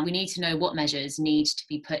 And we need to know what measures need to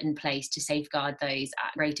be put in place to safeguard those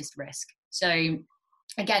at greatest risk." So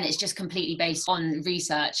again, it's just completely based on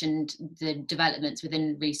research and the developments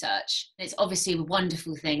within research. It's obviously a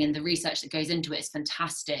wonderful thing, and the research that goes into it is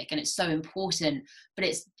fantastic and it's so important, but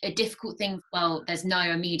it's a difficult thing. Well, there's no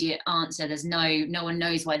immediate answer. There's no one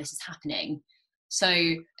knows why this is happening. So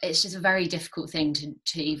it's just a very difficult thing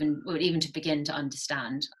to even to begin to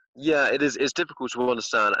understand. Yeah, it is. It's difficult to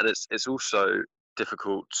understand, and it's also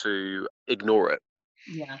difficult to ignore it.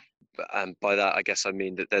 Yeah. And by that, I guess I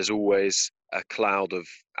mean that there's always a cloud of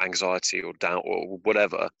anxiety or doubt or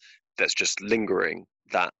whatever that's just lingering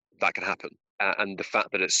that can happen. And the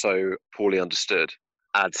fact that it's so poorly understood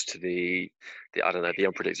adds to the I don't know, the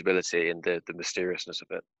unpredictability and the mysteriousness of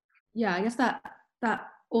it. Yeah, I guess that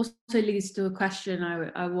also leads to a question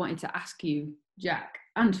I wanted to ask you, Jack,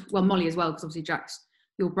 and well, Molly as well, because obviously Jack's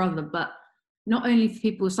your brother, but not only for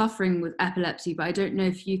people suffering with epilepsy, but I don't know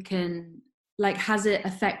if you can, like, has it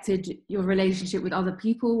affected your relationship with other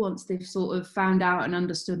people once they've sort of found out and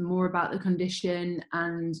understood more about the condition?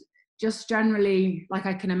 And just generally, like,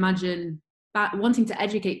 I can imagine that wanting to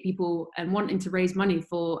educate people and wanting to raise money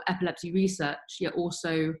for epilepsy research, yet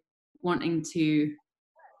also wanting to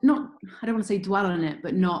not, I don't want to say dwell on it,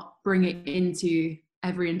 but not bring it into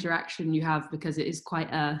every interaction you have, because it is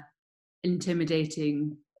quite a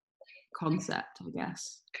intimidating concept, I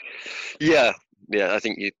guess. Yeah, I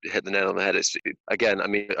think you hit the nail on the head. It's, again, I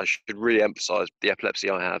mean, I should really emphasize the epilepsy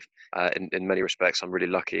I have. In many respects, I'm really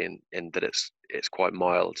lucky in that it's quite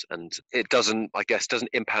mild, and it doesn't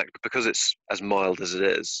impact, because it's as mild as it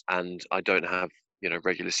is, and I don't have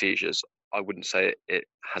regular seizures. I wouldn't say it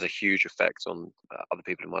has a huge effect on other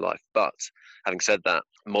people in my life. But having said that,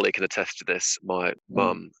 Molly can attest to this. My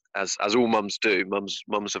mum, as all mums do,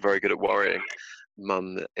 mums are very good at worrying.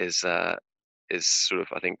 Mum is sort of,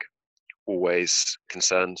 I think, always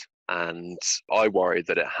concerned, and I worry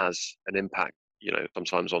that it has an impact,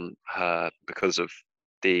 sometimes on her, because of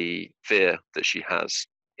the fear that she has.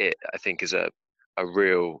 It, I think, is a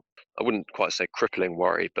real, I wouldn't quite say crippling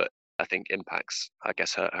worry, but I think impacts, I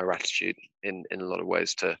guess, her attitude in a lot of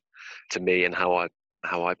ways to me, and how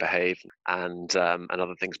I behave, and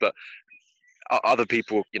other things. But other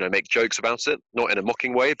people, make jokes about it, not in a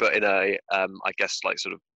mocking way, but in a, I guess, like,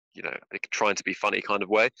 sort of, trying to be funny kind of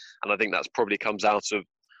way. And I think that's probably comes out of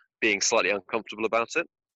being slightly uncomfortable about it.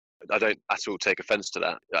 I don't at all take offense to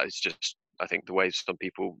that. It's just, I think, the way some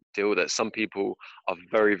people deal with it. Some people are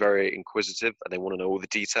very, very inquisitive, and they want to know all the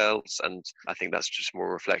details. And I think that's just more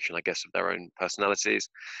a reflection, I guess, of their own personalities.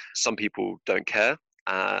 Some people don't care.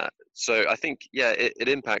 So I think, it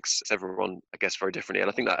impacts everyone, I guess, very differently.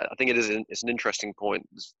 And I think it's an interesting point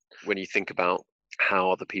when you think about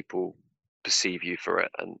how other people perceive you for it,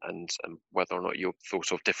 and whether or not you're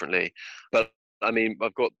thought of differently. But I mean,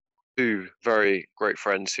 I've got two very great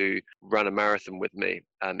friends who ran a marathon with me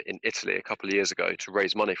in Italy a couple of years ago to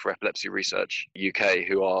raise money for Epilepsy Research UK,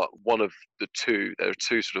 who are one of the two. There are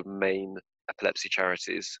two sort of main epilepsy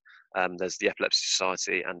charities. There's the Epilepsy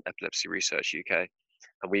Society and Epilepsy Research UK.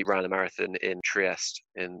 And we ran a marathon in Trieste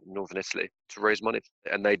in northern Italy to raise money.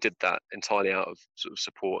 And they did that entirely out of sort of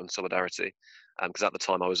support and solidarity. Because at the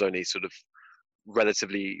time I was only sort of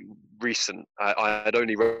relatively recent. I had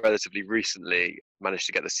only relatively recently managed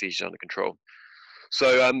to get the seizure under control.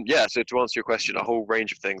 So so to answer your question, a whole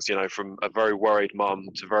range of things, from a very worried mum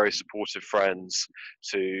to very supportive friends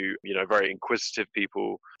to very inquisitive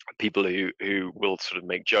people who will sort of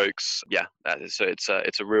make jokes. So it's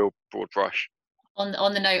a real broad brush.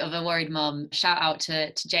 On the note of a worried mum, shout out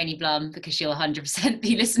to Janie Blum, because she'll 100%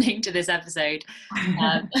 be listening to this episode.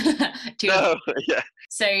 So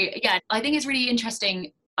I think it's really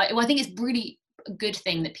interesting. I think it's really a good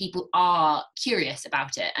thing that people are curious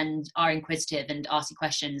about it and are inquisitive and asking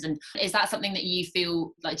questions. And is that something that you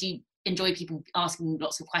feel like, do you enjoy people asking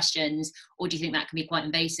lots of questions, or do you think that can be quite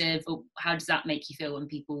invasive, or how does that make you feel when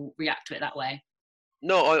people react to it that way?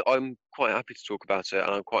 No, I'm quite happy to talk about it, and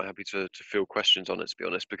I'm quite happy to field questions on it, to be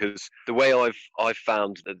honest, because the way I've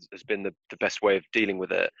found that has been the best way of dealing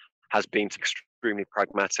with it has been to be extremely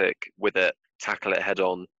pragmatic with it, tackle it head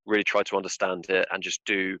on, really try to understand it, and just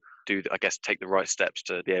do I guess take the right steps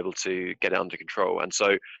to be able to get it under control. And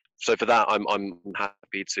so for that, I'm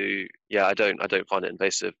happy to. I don't find it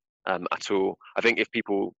invasive at all. I think if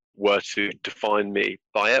people were to define me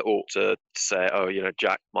by it, or to say, oh,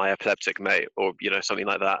 Jack, my epileptic mate, or something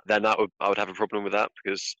like that, then I would have a problem with that,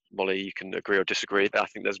 because Molly, you can agree or disagree. I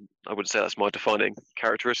think I wouldn't say that's my defining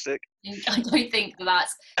characteristic. I don't think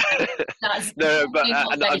that's no, but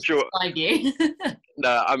I'm sure. You.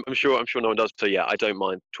 No, I'm sure no one does. So I don't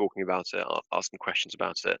mind talking about it, asking questions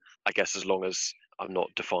about it, I guess, as long as I'm not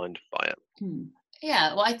defined by it.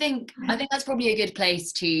 Yeah, well, I think that's probably a good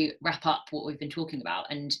place to wrap up what we've been talking about.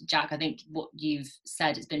 And Jack, I think what you've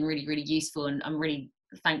said has been really, really useful, and I'm really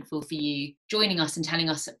thankful for you joining us and telling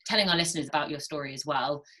our listeners about your story as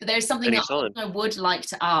well. But there's something else I would like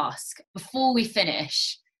to ask before we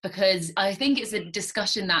finish, because I think it's a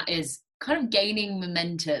discussion that is kind of gaining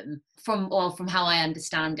momentum from how I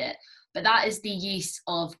understand it. But that is the use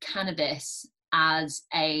of cannabis as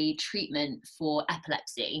a treatment for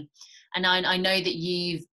epilepsy. And I know that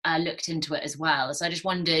you've looked into it as well. So I just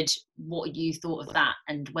wondered what you thought of that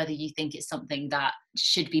and whether you think it's something that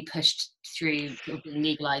should be pushed through sort of being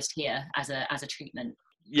legalised here as a treatment.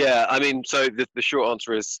 Yeah, I mean, so the short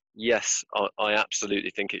answer is yes, I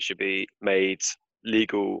absolutely think it should be made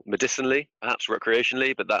legal medicinally, perhaps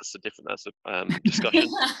recreationally, but that's a discussion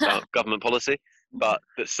about government policy. But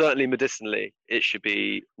certainly medicinally, it should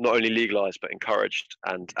be not only legalised but encouraged,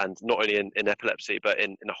 and not only in epilepsy, but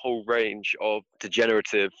in a whole range of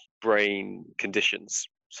degenerative brain conditions.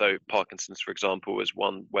 So Parkinson's, for example, is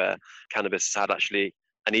one where cannabis has had actually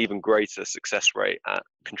an even greater success rate at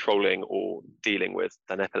controlling or dealing with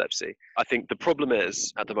than epilepsy. I think the problem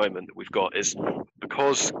is, at the moment, that we've got is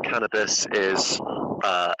because cannabis is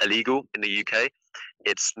illegal in the UK,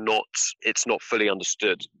 it's not fully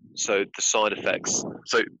understood. So the side effects.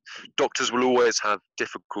 So doctors will always have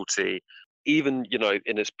difficulty, even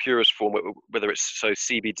in its purest form, whether it's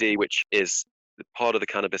CBD, which is part of the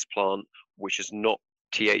cannabis plant, which is not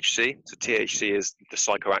THC. So THC is the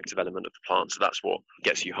psychoactive element of the plant, so that's what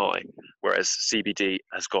gets you high. Whereas CBD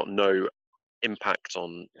has got no impact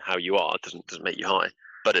on how you are; it doesn't make you high,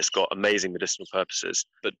 but it's got amazing medicinal purposes.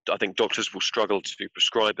 But I think doctors will struggle to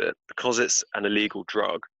prescribe it because it's an illegal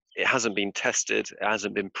drug. It hasn't been tested. It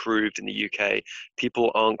hasn't been proved in the UK.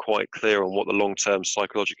 People aren't quite clear on what the long-term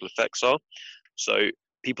psychological effects are. So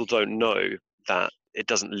people don't know that it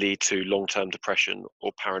doesn't lead to long-term depression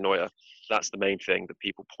or paranoia. That's the main thing that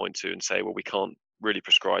people point to and say, well, we can't really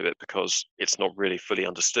prescribe it because it's not really fully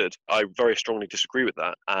understood. I very strongly disagree with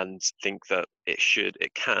that and think that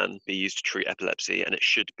it can be used to treat epilepsy, and it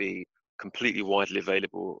should be completely widely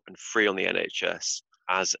available and free on the NHS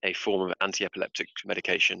as a form of anti-epileptic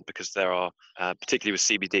medication, because there are, particularly with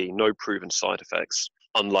CBD, no proven side effects,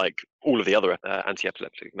 unlike all of the other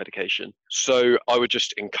anti-epileptic medication. So I would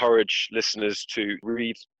just encourage listeners to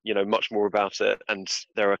read, much more about it. And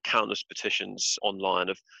there are countless petitions online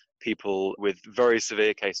of people with very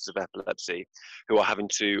severe cases of epilepsy who are having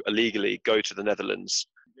to illegally go to the Netherlands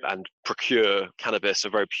and procure cannabis, a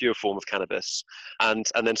very pure form of cannabis, and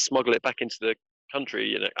then smuggle it back into the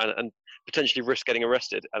country, and potentially risk getting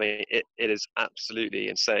arrested. I mean, it is absolutely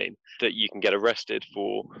insane that you can get arrested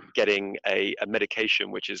for getting a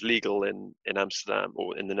medication which is legal in Amsterdam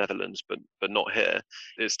or in the Netherlands, but not here.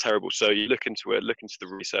 It's terrible. So you look into the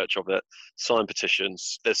research of it, sign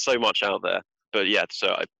petitions. There's so much out there. But yeah,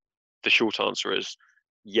 the short answer is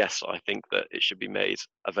yes, I think that it should be made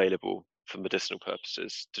available for medicinal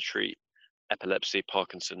purposes to treat epilepsy,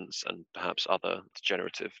 Parkinson's, and perhaps other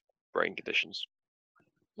degenerative brain conditions.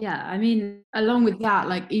 Yeah, I mean, along with that,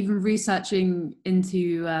 like even researching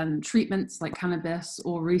into treatments like cannabis,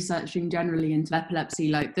 or researching generally into epilepsy,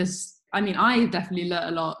 like this, I mean, I definitely learned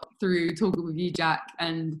a lot through talking with you, Jack,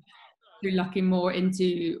 and through looking more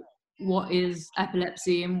into what is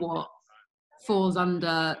epilepsy and what falls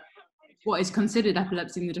under what is considered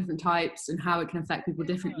epilepsy and the different types and how it can affect people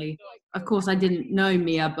differently. Of course, I didn't know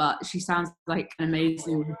Mia, but she sounds like an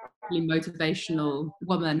amazing, really motivational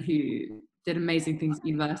woman who did amazing things at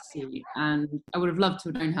university, and I would have loved to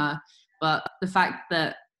have known her. But the fact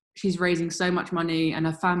that she's raising so much money and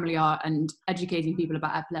her family are, and educating people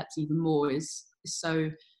about epilepsy even more is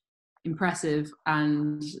so impressive.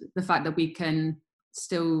 And the fact that we can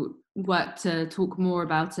still work to talk more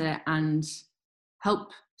about it and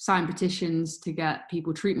help sign petitions to get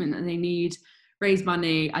people treatment that they need, raise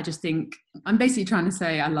money. I just think I'm basically trying to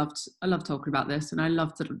say I love talking about this, and I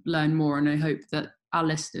love to learn more, and I hope that our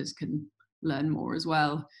listeners can learn more as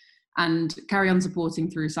well and carry on supporting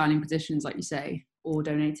through signing petitions, like you say, or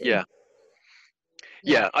donating.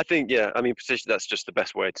 Yeah, I think, I mean, petition, that's just the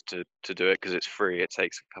best way to do it, because it's free. It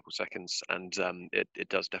takes a couple seconds, and it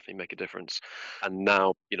does definitely make a difference. And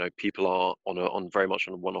now, people are on very much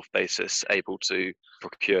on a one-off basis able to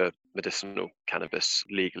procure medicinal cannabis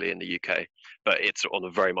legally in the UK, but it's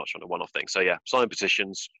very much on a one-off thing. So yeah, sign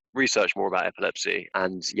petitions, research more about epilepsy,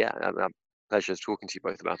 and pleasure talking to you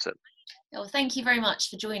both about it. Well, thank you very much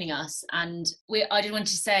for joining us. And I just wanted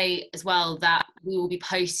to say as well that we will be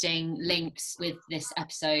posting links with this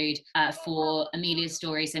episode for Amelia's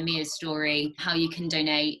story, so Mia's story, how you can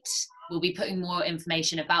donate. We'll be putting more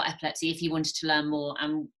information about epilepsy if you wanted to learn more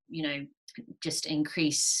and, just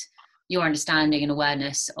increase your understanding and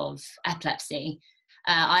awareness of epilepsy.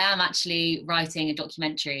 I am actually writing a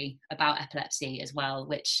documentary about epilepsy as well,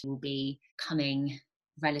 which will be coming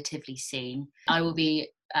relatively soon. I will be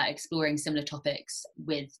exploring similar topics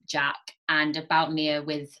with Jack, and about Mia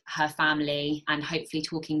with her family, and hopefully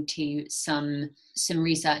talking to some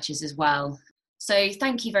researchers as well. So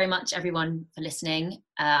thank you very much, everyone, for listening.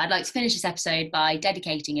 I'd like to finish this episode by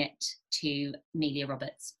dedicating it to Amelia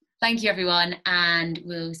Roberts. Thank you, everyone, and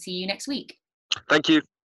we'll see you next week. Thank you.